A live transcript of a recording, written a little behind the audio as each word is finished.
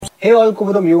Hey all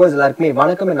Kumudam viewers எல்லாருக்குமே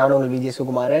வணக்கம். நான் உங்கள் விஜய்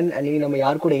சுகுமாரன். அன்னைக்கு நம்ம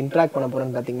யார் கூட இன்டராக்ட் பண்ண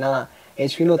போறோம்னு பாத்தீங்கன்னா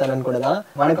H Vinoth அண்ணன் கூட தான்.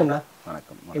 வணக்கம்ண்ணா.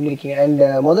 வணக்கம். எப்படி இருக்கீங்க? அண்ட்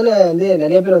முதல்ல வந்து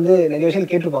நிறைய பேர் வந்து நிறைய விஷயம்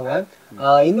கேட்டிருப்பாங்க.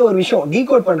 இந்த ஒரு விஷயம்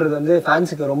டீகோட் பண்றது வந்து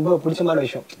ஃபேன்ஸுக்கு ரொம்ப பிடிச்சமான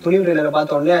விஷயம். துணிவு ட்ரெய்லரை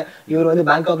பார்த்த உடனே இவர் வந்து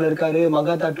பேங்காக்ல இருக்காரு,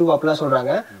 மகாதா 2 அப்படிலாம்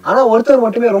சொல்றாங்க. ஆனா ஒருத்தர்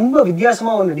மட்டுமே ரொம்ப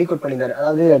வித்தியாசமா ஒன்று டீகோட் பண்ணியிருந்தாரு.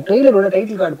 அதாவது ட்ரெய்லரோட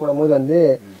டைட்டில் கார்டு போடும்போது வந்து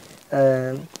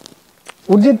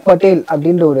உர்ஜித் பட்டேல்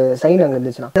அப்படின்ற ஒரு சைன் அங்க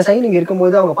இருந்துச்சுன்னா அந்த சைன் இங்க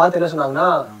இருக்கும்போது அவங்க பார்த்து என்ன சொன்னாங்கன்னா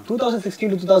 2016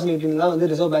 to 2018 தான் வந்து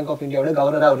ரிசர்வ் பேங்க் ஆஃப் இந்தியாவோட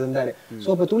கவர்னரா அவர் இருந்தாரு. ஸோ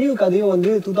இப்போ துணிவு கதையும்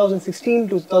வந்து 2016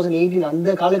 to 2018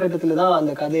 அந்த காலகட்டத்துல தான்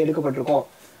அந்த கதை எடுக்கப்பட்டிருக்கும்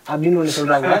அப்படின்னு ஒண்ணு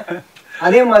சொல்றாங்க.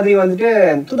 அதே மாதிரி வந்துட்டு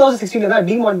 2016 தான்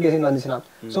டிமானிட்டேஷன் வந்துச்சுன்னா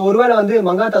சோ ஒருவேளை வந்து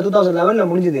மங்காத்தா 2011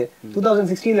 முடிஞ்சது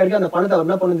 2016 இருக்க அந்த பணத்தை அவர்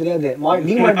என்ன பண்ண தெரியாது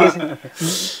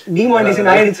டிமானிட்டேஷன்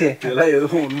ஆயிடுச்சு.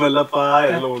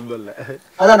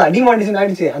 அதான் டிமானிட்டேஷன்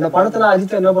ஆயிடுச்சு. அந்த பணத்தெல்லாம்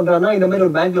அஜித் என்ன பண்றாருன்னா இந்த மாதிரி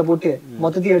ஒரு பேங்க்ல போட்டு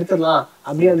மொத்தத்தையும் எடுத்துடலாம்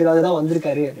அப்படின்றதுக்காக தான்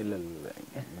வந்திருக்காரு.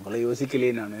 உங்களை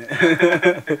யோசிக்கலையே நானு.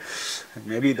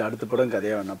 மேபி இது அடுத்த படம்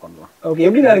கதையா என்ன பண்ணலாம். ஓகே,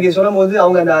 எப்படி நான் இருக்கு சொல்லும் போது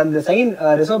அவங்க அந்த சைன்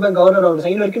ரிசர்வ் பேங்க் கவர்னர் ஒரு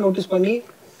சைன் வரைக்கும் நோட்டீஸ் பண்ணி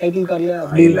டைட்டில் கார்டுல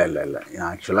இல்ல இல்ல இல்ல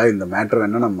ஆக்சுவலா இந்த மேட்டர்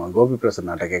வேணா நம்ம கோபி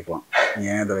பிரசன்னாட்ட கேட்கலாம்,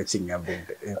 ஏன் இதை வச்சிங்க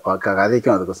அப்படின்ட்டு.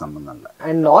 கதைக்கும் அதுக்கும் சம்பந்தம் இல்லை.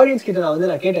 அண்ட் ஆடியன்ஸ் கிட்ட நான் வந்து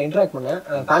நான் கேட்டேன், இன்டராக்ட் பண்ணேன்.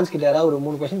 ஃபேன்ஸ் கிட்ட யாராவது ஒரு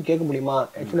 3 கொஸ்டின் கேட்க முடியுமா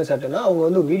எக்ஸ்பிளஸ் சார்ட்னா அவங்க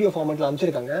வந்து ஒரு வீடியோ ஃபார்மேட்ல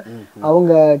அமைச்சிருக்காங்க.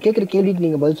 அவங்க கேட்குற கேள்விக்கு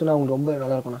நீங்க பதில் சொன்னா அவங்க ரொம்ப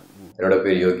நல்லா இருக்கும்ண்ணா. என்னோட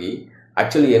பேர் யோகி.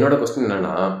 ஆக்சுவலி என்னோட கொஸ்டின்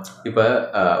என்னன்னா, இப்போ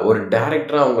ஒரு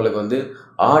டேரக்டராக அவங்களுக்கு வந்து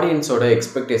ஆடியன்ஸோட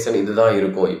எக்ஸ்பெக்டேஷன் இதுதான்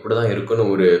இருக்கும், இப்படி தான்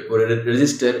இருக்குன்னு ஒரு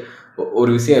ரெஜிஸ்டர் ஒரு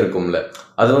விஷயம் இருக்கும்ல.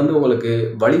 அது வந்து உங்களுக்கு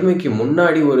வலிமைக்கு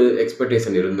முன்னாடி ஒரு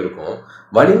எக்ஸ்பெக்டேஷன் இருந்திருக்கும்,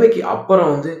 வலிமைக்கு அப்புறம்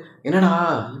வந்து என்னடா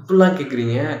இப்படிலாம்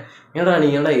கேட்குறீங்க, என்னடா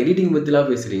நீங்கள் என்னடா எடிட்டிங் பற்றிலாம்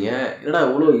பேசுகிறீங்க, என்னடா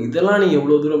இதெல்லாம் நீங்கள்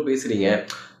எவ்வளோ தூரம் பேசுகிறீங்க,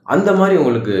 அந்த மாதிரி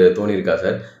உங்களுக்கு தோணியிருக்கா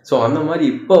சார்? ஸோ அந்த மாதிரி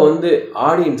இப்போ வந்து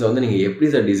ஆடியன்ஸை வந்து நீங்கள் எப்படி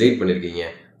சார் டிசைட் பண்ணியிருக்கீங்க?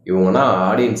 இவங்கன்னா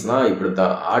ஆடியன்ஸ்லாம்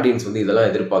இப்படித்தான், ஆடியன்ஸ் வந்து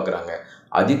இதெல்லாம் எதிர்பார்க்குறாங்க,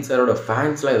 அஜித் சாரோட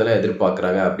ஃபேன்ஸ்லாம் இதெல்லாம்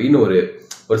எதிர்பார்க்குறாங்க அப்படின்னு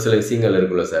ஒரு சில விஷயங்கள்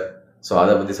இருக்குல்ல சார். ஸோ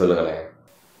அதை பற்றி சொல்லுங்களேன்.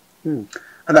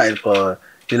 அதான் இப்போ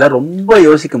இதெல்லாம் ரொம்ப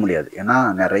யோசிக்க முடியாது, ஏன்னா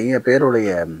நிறைய பேருடைய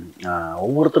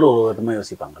ஒவ்வொருத்தரும் ஒவ்வொரு விதமாக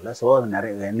யோசிப்பாங்கல்ல. ஸோ அது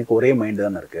நிறைய எனக்கு ஒரே மைண்டு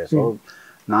தானே இருக்கு. ஸோ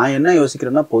நான் என்ன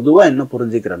யோசிக்கிறேன்னா, பொதுவாக என்ன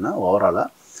புரிஞ்சுக்கிறேன்னா, ஓவராலாக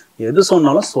எது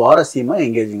சொன்னாலும் சுவாரஸ்யமா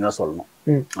எங்கேஜிங்காக சொல்லணும்.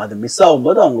 அது மிஸ்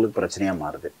ஆகும்போது அவங்களுக்கு பிரச்சனையா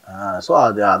மாறுது. ஸோ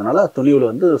அதனால துணிவுல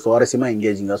வந்து சுவாரஸ்யமா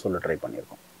எங்கேஜிங்காக சொல்ல ட்ரை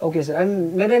பண்ணியிருக்கோம். Okay sir. அண்ட்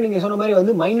நிறைய நீங்க சொன்ன மாதிரி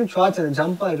வந்து மைன்யூட் ஷார்ட்ஸ், அந்த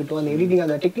ஜம்பா இருக்கட்டும், அந்த எடிட்டிங்,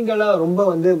 அந்த டெக்னிக்கலா ரொம்ப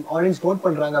வந்து ஆடியன்ஸ் நோட்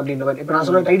பண்றாங்க அப்படின்ற மாதிரி. இப்போ நான்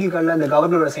சொல்ற டைட்டில் கார்டில் அந்த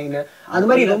கவர்னரோட சைன் அது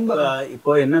மாதிரி ரொம்ப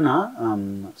இப்போ என்னன்னா,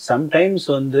 சம்டைம்ஸ்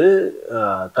வந்து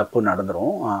தப்பு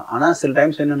நடந்துரும். ஆனா சில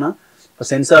டைம்ஸ் என்னன்னா, இப்போ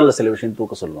சென்சார்ல சில விஷயம்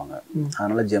தூக்க சொல்லுவாங்க,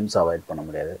 அதனால ஜெம்ஸ் அவாய்ட் பண்ண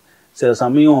முடியாது. சில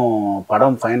சமயம்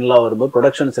படம் ஃபைனலாக வரும்போது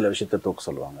ப்ரொடக்ஷன் சில விஷயத்த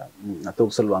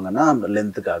தூக்க சொல்லுவாங்கன்னா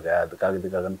லென்த்துக்காக அதுக்காக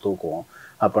இதுக்காகன்னு தூக்குவோம்.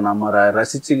 அப்போ நம்ம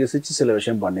ரசிச்சு சில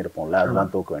விஷயம் பண்ணியிருப்போம்ல,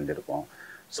 அதெல்லாம் தூக்க வேண்டியிருக்கும்.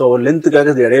 ஸோ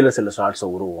லென்த்துக்காக இது இடையில சில ஷார்ட்ஸை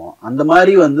உருவோம். அந்த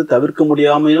மாதிரி வந்து தவிர்க்க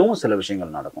முடியாமையும் சில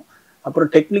விஷயங்கள் நடக்கும்.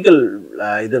 அப்புறம் டெக்னிக்கல்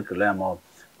இது இருக்குல்ல, நம்ம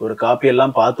ஒரு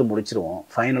காப்பியெல்லாம் பார்த்து முடிச்சிருவோம்,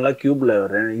 ஃபைனலாக கியூப்ல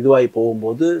இதுவாகி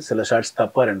போகும்போது சில ஷார்ட்ஸ்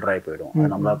தப்பாக ரெண்டராகி போயிடும்,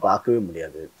 அது நம்மளால் பார்க்கவே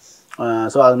முடியாது.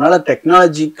 ஸோ அதனால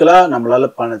டெக்னாலஜிக்கலாக நம்மளால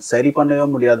சரி பண்ணவே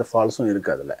முடியாத ஃபால்ஸும்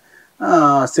இருக்குது அதில்.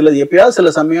 எப்பயாவது சில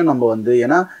சமயம் நம்ம வந்து,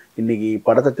 ஏன்னா இன்னைக்கு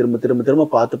படத்தை திரும்ப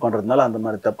பார்த்து பண்ணுறதுனால அந்த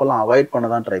மாதிரி தப்பெல்லாம் அவாய்ட் பண்ண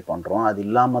தான் ட்ரை பண்ணுறோம், அது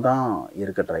இல்லாமல் தான்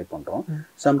இருக்க ட்ரை பண்ணுறோம்.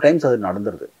 சம்டைம்ஸ் அது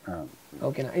நடந்துருது.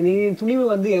 ஓகேண்ணா. நீ துணிவு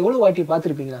வந்து எவ்வளோ வாட்டி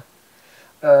பார்த்துருப்பீங்களா?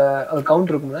 ஒரு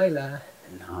கவுண்ட் இருக்குங்களா? இல்லை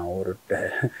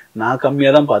நான்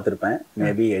கம்மியாக தான் பார்த்துருப்பேன்.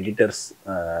 மேபி எடிட்டர்ஸ்,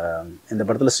 இந்த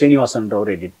படத்தில் ஸ்ரீனிவாசன்ற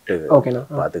ஒரு எடிட்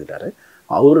பார்த்துக்கிட்டாரு,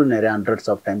 அவரு நிறைய ஹண்ட்ரட்ஸ்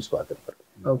ஆஃப் டைம்ஸ் பார்த்துருப்பாரு.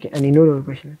 ஓகே. அண்ட் இன்னொரு ஒரு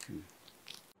question.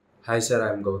 Hi sir, I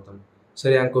am Gautham.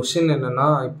 Sir, என் கொஸ்டின் என்னென்னா,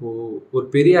 இப்போது ஒரு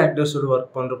பெரிய ஆக்டர்ஸோட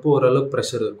ஒர்க் பண்ணுறப்போ ஓரளவுக்கு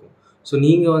ப்ரெஷர் இருக்கும். ஸோ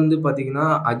நீங்கள் வந்து பார்த்தீங்கன்னா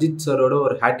அஜித் சாரோட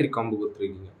ஒரு ஹேட்ரிக் காம்போ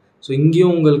கொடுத்துருக்கீங்க. ஸோ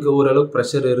இங்கேயும் உங்களுக்கு ஓரளவுக்கு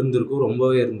ப்ரெஷர் இருந்திருக்கும்,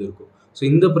 ரொம்பவே இருந்திருக்கும். ஸோ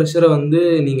இந்த ப்ரெஷரை வந்து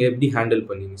நீங்கள் எப்படி ஹேண்டில்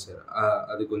பண்ணீங்க சார்?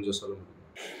 அது கொஞ்சம் சொல்ல முடியும்.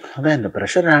 அதான் இந்த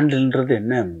ப்ரெஷர் ஹேண்டில்ன்றது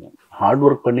என்ன, ஹார்ட்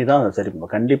ஒர்க் பண்ணி தான் சரி.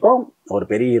 கண்டிப்பாக ஒரு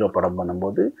பெரிய ஹீரோ படம்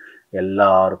பண்ணும்போது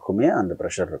எல்லாருக்குமே அந்த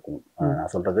ப்ரெஷர் இருக்கும்.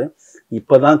 நான் சொல்றது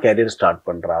இப்போதான் கேரியர் ஸ்டார்ட்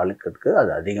பண்ற ஆளுக்கு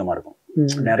அது அதிகமாக இருக்கும்.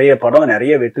 நிறைய படம்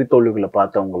நிறைய வெற்றி தோல்விகளை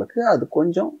பார்த்தவங்களுக்கு அது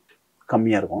கொஞ்சம்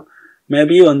கம்மியா இருக்கும்.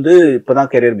 மேபி வந்து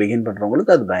இப்போதான் கேரியர் பிகின்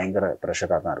பண்றவங்களுக்கு அது பயங்கர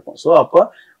ப்ரெஷராக தான் இருக்கும். ஸோ அப்போ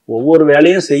ஒவ்வொரு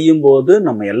வேலையும் செய்யும் போது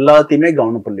நம்ம எல்லாத்தையுமே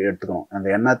கவனப்பள்ளி எடுத்துக்கணும். அந்த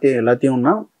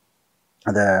எல்லாத்தையும்னா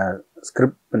அந்த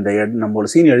ஸ்கிரிப்ட், இந்த நம்ம ஒரு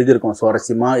சீன் எழுதியிருக்கோம்,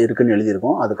 சுவாரஸ்யமா இருக்குன்னு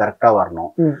எழுதியிருக்கோம், அது கரெக்டாக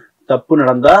வரணும். தப்பு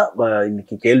நடந்தா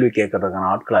இன்னைக்கு கேள்வி கேட்கறதுக்கான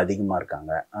ஆட்கள் அதிகமா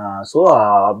இருக்காங்க. ஸோ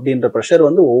அப்படின்ற ப்ரெஷர்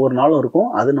வந்து ஒவ்வொரு நாளும் இருக்கும்.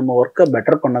 அது நம்ம ஒர்க்கை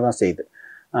பெட்டர் பண்ண தான் செய்யுது.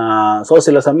 ஸோ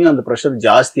சில சமயம் அந்த ப்ரெஷர்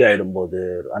ஜாஸ்தி ஆகிடும் போது,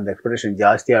 அந்த எக்ஸ்பெக்டேஷன்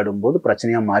ஜாஸ்தி ஆகிடும் போது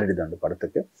பிரச்சனையாக மாறிடுது அந்த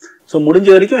படத்துக்கு. ஸோ முடிஞ்ச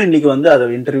வரைக்கும் இன்னைக்கு வந்து அதை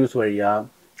இன்டர்வியூஸ் வழியாக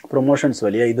ப்ரொமோஷன்ஸ்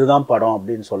வழியா இதுதான் படம்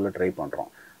அப்படின்னு சொல்ல ட்ரை பண்றோம்.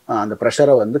 அந்த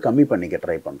ப்ரெஷரை வந்து கம்மி பண்ணிக்க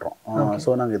ட்ரை பண்றோம். ஸோ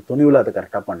நாங்கள் துணிவில் அதை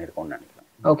கரெக்டாக பண்ணியிருக்கோம்னு நினைக்கிறேன்.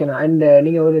 ஓகேண்ணா. அண்ட்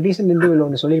நீங்க ஒரு ரீசெண்ட் இன்டர்வியூல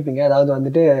ஒன்று சொல்லியிருப்பீங்க, அதாவது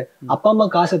வந்துட்டு அப்பா அம்மா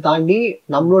காசை தாண்டி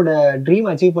நம்மளோட ட்ரீம்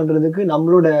அச்சீவ் பண்றதுக்கு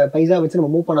நம்மளோட பைசா வச்சு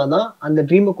நம்ம மூவ் பண்ணாதான் அந்த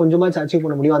ட்ரீமை கொஞ்சமாச்சும் அச்சீவ்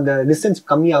பண்ண முடியும், அந்த டிஸ்டன்ஸ்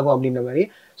கம்மியாகும் அப்படின்ற மாதிரி.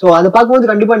 ஸோ அதை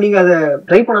பார்க்கும்போது கண்டிப்பா நீங்க அதை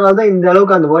ட்ரை பண்ணனால தான் இந்த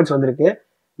அளவுக்கு அந்த வேர்ட்ஸ் வந்திருக்கு.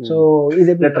 ஸோ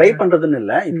இது ட்ரை பண்றதுன்னு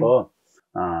இல்லை. இப்போ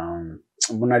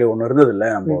முன்னாடி ஒன்று இருந்தது இல்லை,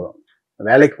 நம்ம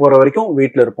வேலைக்கு போற வரைக்கும்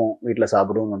வீட்டில் இருப்போம், வீட்டில்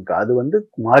சாப்பிடுவோம், அது வந்து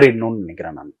மாறிடணும்னு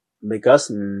நினைக்கிறேன் நான். பிகாஸ்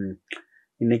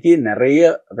இன்னைக்கு நிறைய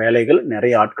வேலைகள்,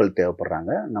 நிறைய ஆட்கள்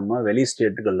தேவைப்படுறாங்க. நம்ம வெளி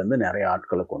ஸ்டேட்டுகள்லேருந்து நிறைய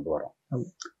ஆட்களை கொண்டு வரோம்.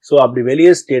 ஸோ அப்படி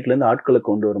வெளியே ஸ்டேட்லேருந்து ஆட்களை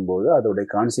கொண்டு வரும்போது அதோடைய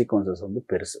கான்சிக்வன்சஸ் வந்து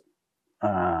பெருசு.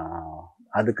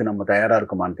 அதுக்கு நம்ம தயாராக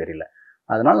இருக்குமான்னு தெரியல.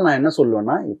 அதனால நான் என்ன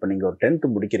சொல்லுவேன்னா, இப்போ நீங்கள் ஒரு 10th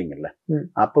முடிக்கிறீங்கல்ல,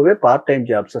 அப்போவே பார்ட் டைம்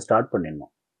ஜாப்ஸை ஸ்டார்ட்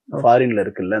பண்ணிடணும். ஃபாரின்ல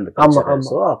இருக்குல்ல அந்த கல்ச்சர்.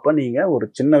 ஸோ அப்போ நீங்கள் ஒரு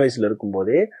சின்ன வயசுல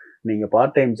இருக்கும்போதே நீங்கள்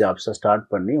பார்ட் டைம் ஜாப்ஸை ஸ்டார்ட்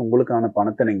பண்ணி உங்களுக்கான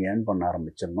பணத்தை நீங்கள் ஏர்ன் பண்ண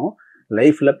ஆரம்பிச்சிடணும்.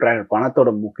 லைஃப்பில் பணத்தோட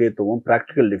முக்கியத்துவம்,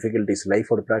 ப்ராக்டிக்கல் டிஃபிகல்ட்டிஸ்,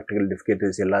 லைஃபோட ப்ராக்டிக்கல்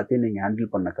டிஃபிகல்ட்டிஸ் எல்லாத்தையும் நீங்கள்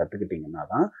ஹேண்டில் பண்ண கற்றுக்கிட்டீங்கன்னா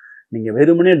தான் நீங்கள்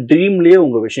வெறுமனே ட்ரீம்லேயே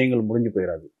உங்கள் விஷயங்கள் முடிஞ்சு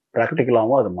போயிடாது,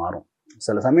 ப்ராக்டிக்கலாகவும் அது மாறும்.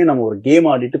 சில சமயம் நம்ம ஒரு கேம்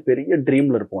ஆடிட்டு பெரிய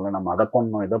ட்ரீமில் இருப்போம்ல, நம்ம அதை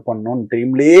பண்ணோம் இதை பண்ணோம்னு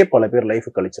ட்ரீம்லேயே பல பேர் லைஃப்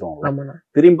கழிச்சிருவோம்ல.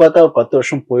 திரும்பி பார்த்தா 10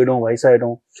 வருஷம் போயிடும்,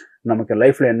 வயசாயிடும், நமக்கு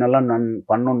லைஃப்பில் என்னெல்லாம் நான்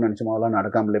பண்ணணும்னு நினச்சோமோ அதெல்லாம்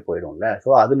நடக்காமலே போயிடும்ல. ஸோ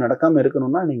அது நடக்காமல்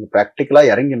இருக்கணும்னா நீங்கள்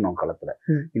ப்ராக்டிக்கலாக இறங்கிடணும் களத்தில்.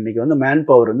 இன்னைக்கு வந்து மேன்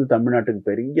பவர் வந்து தமிழ்நாட்டுக்கு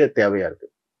பெரிய தேவையாக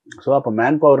இருக்குது. ஸோ அப்போ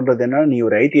மேன் பவர்ன்றது என்னன்னா, நீ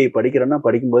ஒரு ஐடிஐ படிக்கிறன்னா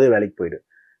படிக்கும்போதே வேலைக்கு போயிடு,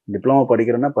 டிப்ளமோ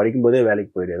படிக்கிறன்னா படிக்கும்போதே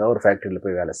வேலைக்கு போயிடு, ஏதாவது ஒரு ஃபேக்ட்ரியில்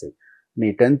போய் வேலை செய். நீ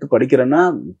 10th படிக்கிறன்னா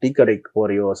டீ கடைக்கு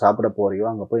போறியோ சாப்பிட போறியோ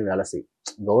அங்கே போய் வேலை செய்,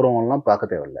 கௌரவம்லாம்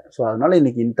பார்க்க தேவையில்லை. ஸோ அதனால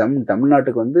இன்னைக்கு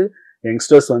தமிழ்நாட்டுக்கு வந்து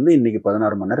யங்ஸ்டர்ஸ் வந்து இன்னைக்கு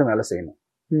 16 மணி நேரம் வேலை செய்யணும்.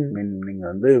 மீன் நீங்கள்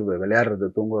வந்து விளையாடுறது,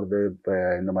 தூங்குறது, இப்போ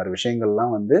இந்த மாதிரி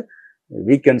விஷயங்கள்லாம் வந்து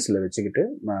வீக்கெண்ட்ஸில் வச்சுக்கிட்டு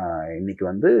இன்னைக்கு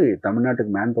வந்து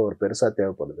தமிழ்நாட்டுக்கு மேன் பவர் பெருசாக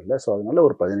தேவைப்படுது இல்லை. ஸோ அதனால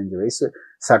ஒரு 15 வயசு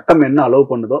சட்டம் என்ன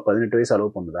அலோவ் பண்ணுதோ, 18 வயசு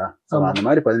அலோவ் பண்ணுதா, ஸோ அந்த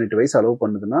மாதிரி 18 வயசு அலோவ்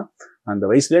பண்ணுதுன்னா அந்த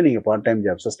வயசுலேயே நீங்கள் பார்ட் டைம்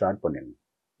ஜாப்ஸை ஸ்டார்ட் பண்ணிடணும்.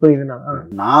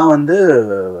 நான் வந்து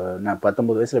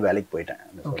 19 வயசுல வேலைக்கு போயிட்டேன்.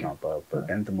 நான் இப்போ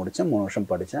 10th முடித்தேன், 3 வருஷம்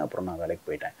படித்தேன், அப்புறம் நான் வேலைக்கு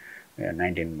போயிட்டேன்.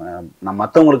 19 நான்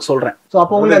மற்றவங்களுக்கு சொல்கிறேன். ஸோ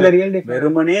அப்போ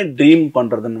வெறுமனே ட்ரீம்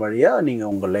பண்ணுறதுன்னு வழியாக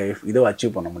நீங்கள் உங்கள் லைஃப் இதை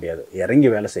அச்சீவ் பண்ண முடியாது.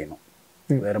 இறங்கி வேலை செய்யணும்.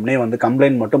 வெறுமனே வந்து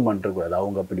கம்ப்ளைண்ட் மட்டும் பண்ணிருக்கூடாது,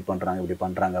 அவங்க அப்படி பண்ணுறாங்க இப்படி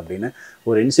பண்ணுறாங்க அப்படின்னு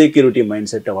ஒரு இன்செக்யூரிட்டி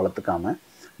மைண்ட் செட்டை வளர்த்துக்காம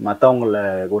மற்றவங்கள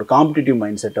ஒரு காம்படிட்டிவ்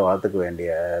மைண்ட் செட்டை வளர்த்துக்க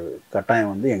வேண்டிய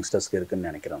கட்டாயம் வந்து யங்ஸ்டர்ஸ்க்கு இருக்குன்னு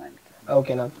நினைக்கிறேன் நான்.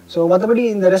 ஓகேண்ணா. ஸோ மற்றபடி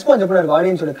இந்த ரெஸ்பான்ஸ் எப்படி இருக்கு?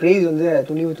 ஆடியன்ஸோட கிரேஸ் வந்து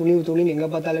துணிவு துணிவு துணின்னு எங்கே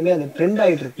பார்த்தாலுமே அது ட்ரெண்ட்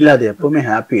ஆகிட்டு இருக்கு. இல்லை, அது எப்பவுமே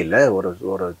ஹாப்பி இல்லை. ஒரு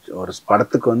ஒரு ஒரு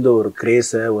படத்துக்கு வந்து ஒரு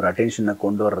கிரேஸை, ஒரு அட்டென்ஷனை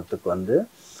கொண்டு வர்றதுக்கு வந்து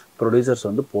ப்ரொடியூசர்ஸ்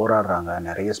வந்து போராடுறாங்க,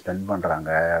 நிறைய ஸ்பெண்ட்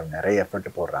பண்ணுறாங்க, நிறைய எஃபர்ட்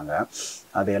போடுறாங்க.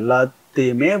 அது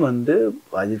எல்லாத்தையுமே வந்து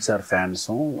அஜித் சார்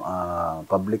ஃபேன்ஸும்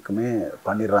பப்ளிக்குமே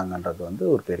பண்ணிடுறாங்கன்றது வந்து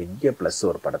ஒரு பெரிய ப்ளஸ்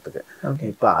ஒரு படத்துக்கு.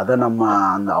 இப்போ அதை நம்ம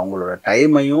அந்த அவங்களோட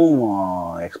டைமையும்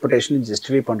எக்ஸ்பெக்டேஷனையும்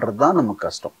ஜஸ்டிஃபை பண்ணுறது தான் நமக்கு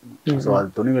கஷ்டம். ஸோ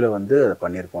அது துணிவில் வந்து அதை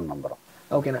பண்ணியிருக்கோம்னு நம்புகிறோம்.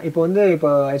 ஓகேண்ணா. இப்போ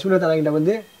H Vinoth கிட்ட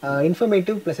வந்து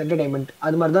இன்ஃபர்மேட்டிவ் ப்ளஸ் என்டர்டைன்மெண்ட்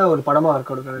அது மாதிரி தான் ஒரு படமாக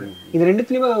இருக்கணும். இது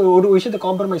ரெண்டுத்துலையுமே ஒரு விஷயத்தை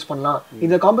காம்ப்ரமைஸ் பண்ணலாம்.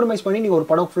 இதை காம்ப்ரமைஸ் பண்ணி நீங்கள் ஒரு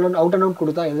படம் ஃபுல்லாக அவுட் அண்ட் அவுட்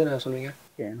கொடுத்தா எது நான் சொல்லுவீங்க?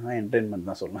 ஏன்னா என்டர்டைன்மெண்ட்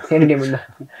தான் சொல்லுவேன். என்டர்டைன்மெண்ட்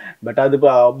பட் அது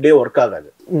இப்போ அப்படியே ஒர்க்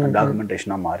ஆகாது,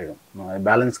 டாக்குமெண்டேஷனாக மாறிடும்.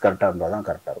 பேலன்ஸ் கரெக்டாக இருந்தால் தான்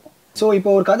கரெக்டாக இருக்கும். ஸோ இப்போ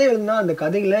ஒரு கதை எழுதுனா அந்த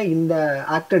கதையில இந்த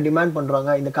ஆக்டர் டிமாண்ட்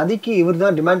பண்றாங்க, இந்த கதைக்கு இவர்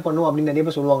தான் டிமாண்ட் பண்ணும் அப்படின்னு நிறைய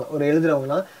பேர் சொல்லுவாங்க ஒரு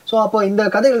எழுதுறவங்கலாம். ஸோ அப்போ இந்த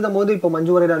கதை எழுதும் போது இப்போ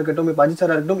மஞ்சு வாரியரா இருக்கட்டும், இப்போ அஜித்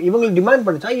சாரா இருக்கட்டும், இவங்களுக்கு டிமாண்ட்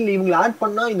பண்ணிச்சா இல்லை இவங்களை ஆட்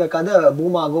பண்ணா இந்த கதை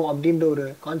பூம் ஆகும் அப்படின்ற ஒரு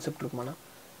கான்செப்ட் இருக்குமாண்ணா?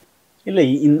 இல்லை,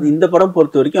 இந்த படம்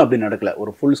பொறுத்த வரைக்கும் அப்படி நடக்கல.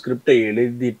 ஒரு ஃபுல் ஸ்கிரிப்டை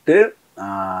எழுதிட்டு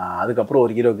அதுக்கப்புறம்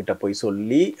ஒரு ஹீரோ கிட்ட போய்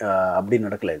சொல்லி அப்படி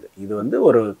நடக்கல. இது வந்து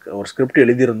ஒரு ஸ்கிரிப்ட்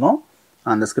எழுதியிருந்தோம்.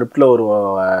 அந்த ஸ்கிரிப்டில் ஒரு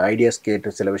ஐடியாஸ்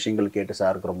கேட்டு, சில விஷயங்கள் கேட்டு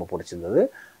சாருக்கு ரொம்ப பிடிச்சிருந்தது.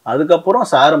 அதுக்கப்புறம்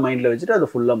சாரை மைண்டில் வச்சுட்டு அதை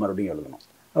ஃபுல்லாக மறுபடியும் எழுதணும்.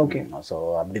 ஓகே. ஸோ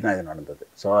அப்படி தான் இது நடந்தது.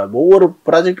 ஸோ ஒவ்வொரு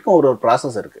ப்ராஜெக்ட்டுக்கும் ஒரு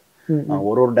ப்ராசஸ் இருக்குது.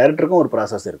 ஒரு டேரக்டருக்கும் ஒரு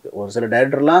ப்ராசஸ் இருக்குது. ஒரு சில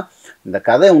டேரக்டர்லாம் இந்த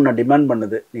கதை உன்னை டிமாண்ட்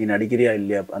பண்ணுது, நீ நடிக்கிறியா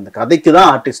இல்லையா, அந்த கதைக்கு தான்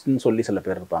ஆர்டிஸ்ட்னு சொல்லி சில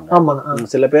பேர் இருப்பாங்க.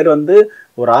 சில பேர் வந்து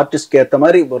ஒரு ஆர்டிஸ்ட்க்கு ஏற்ற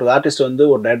மாதிரி ஒரு ஆர்டிஸ்ட் வந்து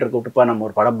ஒரு டேரக்டர் கூப்பிட்டுப்பா நம்ம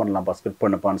ஒரு படம் பண்ணலாம்ப்பா, ஸ்கிரிப்ட்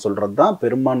பண்ணப்பான்னு சொல்கிறது தான்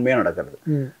பெரும்பான்மையாக நடக்கிறது.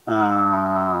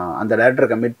 அந்த டேரக்டரை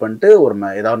கமிட் பண்ணிட்டு ஒரு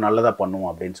ஏதாவது நல்லதாக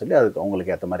பண்ணுவோம் அப்படின்னு சொல்லி அதுக்கு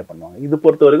அவங்களுக்கு ஏற்ற மாதிரி பண்ணுவாங்க. இது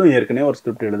பொறுத்த வரைக்கும் ஏற்கனவே ஒரு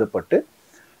ஸ்கிரிப்ட் எழுதப்பட்டு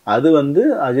அது வந்து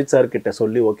அஜித் சார் கிட்ட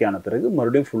சொல்லி ஓகே ஆன பிறகு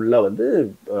மறுபடியும் ஃபுல்லாக வந்து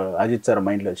அஜித் சார்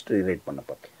மைண்டில் வச்சுட்டு ரீரைட்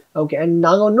பண்ணப்பட்டு. ஓகே. அண்ட்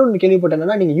நாங்கள் இன்னொன்று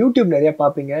கேள்விப்பட்டேன்னா நீங்கள் யூடியூப் நிறைய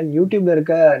பார்ப்பீங்க. யூடியூப்ல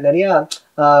இருக்க நிறையா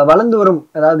வளர்ந்து வரும்,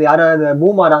 அதாவது யாராவது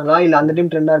பூம் ஆறாங்களா இல்லை அந்த டைம்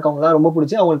ட்ரெண்டாக இருக்கவங்களாம் ரொம்ப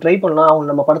பிடிச்சி அவங்க ட்ரை பண்ணலாம், அவங்க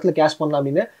நம்ம படத்தில் கேஷ் பண்ணலாம்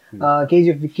அப்படின்னு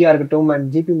கேஜிஎஃப் விக்கியா இருக்கட்டும் அண்ட்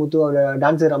ஜிபி முத்து, அவர்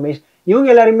டான்சர் ரமேஷ், இவங்க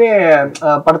எல்லாருமே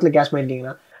படத்தில் கேஷ்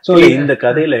பண்ணிட்டீங்கன்னா. ஸோ இந்த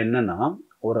கதையில் என்னன்னா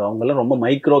அவங்கெல்லாம் ரொம்ப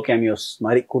மைக்ரோ கேமியோஸ்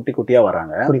மாதிரி குட்டி குட்டியாக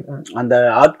வராங்க. புரியுது. அந்த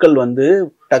ஆட்கள் வந்து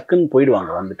டக்குன்னு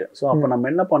போயிடுவாங்க வந்துட்டு. ஸோ அப்போ நம்ம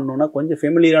என்ன பண்ணணும்னா கொஞ்சம்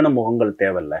ஃபெமிலியரான முகங்கள்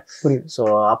தேவையில்ல. புரியுது. ஸோ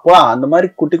அப்போ அந்த மாதிரி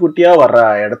குட்டி குட்டியாக வர்ற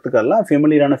இடத்துக்கெல்லாம்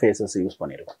ஃபெமிலியரான ஃபேஸஸ் யூஸ்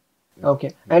பண்ணியிருக்கோம். ஓகே.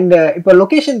 அண்ட் இப்போ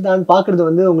லொகேஷன் தான் பாக்குறது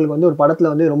வந்து உங்களுக்கு வந்து ஒரு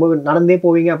படத்துல வந்து ரொம்ப நடந்தே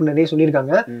போவீங்க அப்படின்னு நிறைய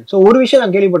சொல்லியிருக்காங்க. ஸோ ஒரு விஷயம்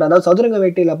நான் கேள்விப்பட்டேன், அதாவது சதுரங்க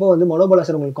வேட்டையில் அப்போ வந்து மனோபாலா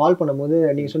சார் உங்களுக்கு கால் பண்ணும்போது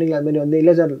நீங்க சொன்னீங்க அது மாதிரி வந்து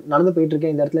இல்லை சார் நடந்து போயிட்டு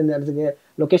இருக்கேன் இந்த இடத்துல இந்த இடத்துக்கு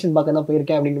லொகேஷன் பார்க்க தான்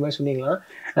போயிருக்கேன் அப்படின்ற மாதிரி சொன்னீங்களா?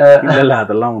 இல்ல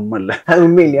அதெல்லாம் உண்மை இல்லை. அது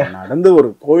உண்மை இல்லையா? நடந்து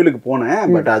ஒரு கோயிலுக்கு போனேன்,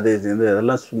 பட் அது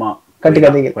அதெல்லாம் சும்மா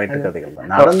கட்டுக்கதைகள் தான்.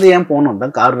 நடந்து ஏன் போனோம்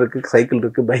தான், கார் இருக்கு, சைக்கிள்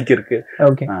இருக்கு, பைக் இருக்கு,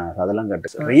 அதெல்லாம்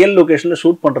கட்டு. ரியல் லொகேஷன்ல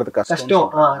ஷூட் பண்றது கஷ்டம்.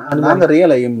 நாங்க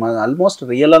ரியல் ஆல்மோஸ்ட்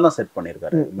ரியலா தான் செட்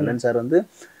பண்ணிருக்காரு மிலன் சார். வந்து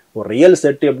ஒரு ரியல்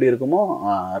செட் எப்படி இருக்குமோ,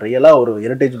 ரியலா ஒரு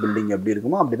ஹெரிட்டேஜ் பில்டிங் எப்படி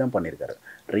இருக்குமோ அப்படிதான் பண்ணியிருக்காரு.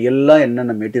 ரியல்லா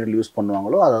என்னென்ன மெட்டீரியல் யூஸ்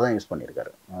பண்ணுவாங்களோ அதை தான் யூஸ்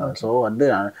பண்ணியிருக்காரு. ஸோ வந்து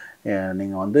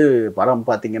நீங்க வந்து படம்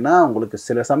பார்த்தீங்கன்னா உங்களுக்கு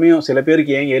சில சமயம் சில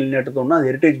பேருக்கு ஏன் ஏழு நேட்டத்தோம்னா அது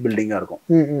ஹெரிட்டேஜ் பில்டிங்காக இருக்கும்.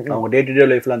 அவங்க டே டு டே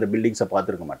லைஃப்ல அந்த பில்டிங்ஸை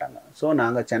பார்த்துருக்க மாட்டாங்க. ஸோ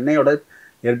நாங்கள் சென்னையோட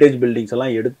ஹெரிட்டேஜ் பில்டிங்ஸ்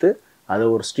எல்லாம் எடுத்து அதை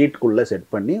ஒரு ஸ்ட்ரீட்குள்ளே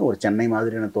செட் பண்ணி ஒரு சென்னை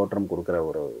மாதிரியான தோற்றம் கொடுக்குற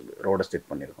ஒரு ரோடை செட்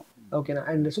பண்ணியிருக்கோம். ஓகேண்ணா.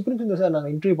 அண்ட் சுப்ரீம் சுந்தர் சார்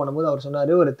நாங்கள் இன்டர்வியூ பண்ணும்போது அவர் சொன்னார்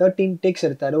ஒரு 13 டேக்ஸ்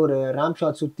எடுத்தாரு, ஒரு ரேம்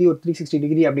ஷாட் சுற்றி ஒரு 360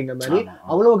 டிகிரி அப்படிங்கிற மாதிரி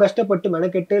அவ்வளோ கஷ்டப்பட்டு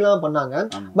மெனக்கெட்டெல்லாம் பண்ணாங்க.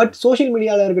 பட் சோஷியல்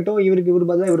மீடியாவில் இருக்கட்டும் இவர்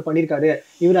பதிலாக இவர் பண்ணியிருக்காரு,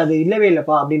 இவர் அது இல்லவே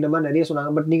இல்லைப்பா அப்படின்ற மாதிரி நிறைய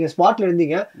சொன்னாங்க. பட் நீங்கள் ஸ்பாட்ல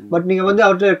இருந்தீங்க, பட் நீங்கள் வந்து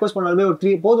அவர்கிட்ட ரெக்வஸ்ட் பண்ணாலுமே ஒரு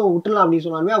 3 போதும் விட்டுலாம் அப்படின்னு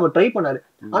சொன்னாலுமே அவர் ட்ரை பண்ணாரு.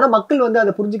 ஆனால் மக்கள் வந்து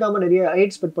அதை புரிஞ்சிக்காம நிறைய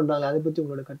ஹேட் ஸ்பெட் பண்ணுறாங்க. அதை பற்றி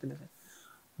உங்களோட கருத்து என்ன சார்?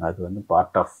 அது வந்து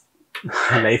பார்ட் ஆஃப்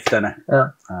லைஃப் தானே.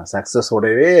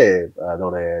 சக்ஸஸோடவே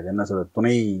அதோட என்ன சொல்ற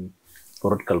துணை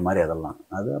பொருட்கள் மாதிரி அதெல்லாம்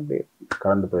அது அப்படியே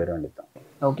கலந்து போயிட வேண்டியதுதான்.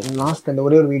 ஓகே, லாஸ்ட் அந்த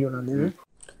ஒரே ஒரு வீடியோ நான்.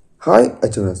 ஹாய்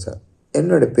அச்சுனா சார்,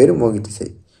 என்னோட பேர் மோகிதிசை.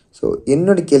 ஸோ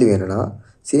என்னோட கேள்வி என்னென்னா,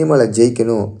 சினிமாவில்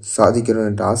ஜெயிக்கணும்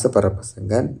சாதிக்கணும்ன்ற ஆசைப்படுற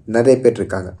பசங்க நிறைய பேர்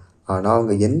இருக்காங்க. ஆனால்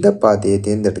அவங்க எந்த பாதையை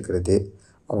தேர்ந்தெடுக்கிறது,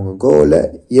 அவங்க கோலை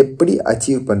எப்படி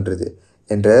அச்சீவ் பண்ணுறது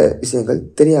என்ற விஷயங்கள்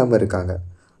தெரியாமல் இருக்காங்க.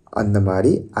 அந்த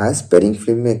மாதிரி ஆஸ்பைரிங்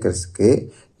ஃபிலிம் மேக்கர்ஸ்க்கு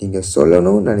நீங்கள்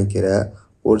சொல்லணும்னு நினைக்கிற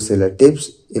ஒரு சில டிப்ஸ்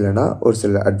இல்லைனா ஒரு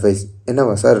சில அட்வைஸ்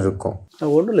என்னவா சார் இருக்கும்?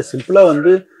 ஒன்றும் இல்லை, சிம்பிளாக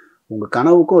வந்து உங்கள்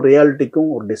கனவுக்கும் ரியாலிட்டிக்கும்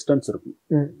ஒரு டிஸ்டன்ஸ் இருக்கும்.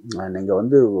 நீங்கள்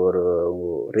வந்து ஒரு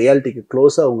ரியாலிட்டிக்கு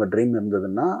க்ளோஸாக உங்கள் ட்ரீம்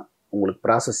இருந்ததுன்னா உங்களுக்கு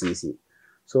ப்ராசஸ் ஈஸி.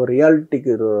 ஸோ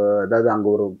ரியாலிட்டிக்கு அதாவது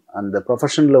அங்கே ஒரு அந்த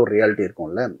ப்ரொஃபஷனில் ஒரு ரியாலிட்டி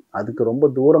இருக்கும்ல, அதுக்கு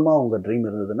ரொம்ப தூரமாக உங்கள் ட்ரீம்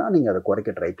இருந்ததுன்னா நீங்கள் அதை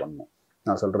குறைக்க ட்ரை பண்ணணும்.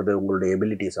 நான் சொல்கிறது உங்களுடைய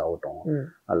எபிலிட்டிஸ் ஆகட்டும்,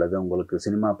 அல்லது உங்களுக்கு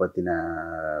சினிமா பற்றின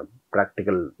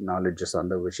ப்ராக்டிக்கல் நாலேஜஸ்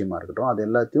அந்த விஷயமா இருக்கட்டும், அது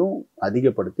எல்லாத்தையும்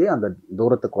அதிகப்படுத்தி அந்த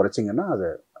தூரத்தை குறைச்சிங்கன்னா அதை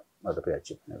போய்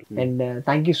அச்சீவ் பண்ணலாம். And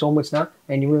thank you so மச்ண்ணா.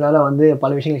 அண்ட் இவ்வளோ நாளாக வந்து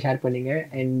பல விஷயங்களை ஷேர் பண்ணீங்க.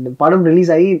 அண்ட் படம்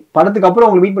ரிலீஸ் ஆகி படத்துக்கு அப்புறம்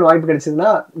உங்களுக்கு மீட் பண்ண வாய்ப்பு கிடைச்சதுன்னா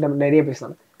நம்ம நிறைய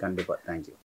பேசலாம். கண்டிப்பாக தேங்க்யூ.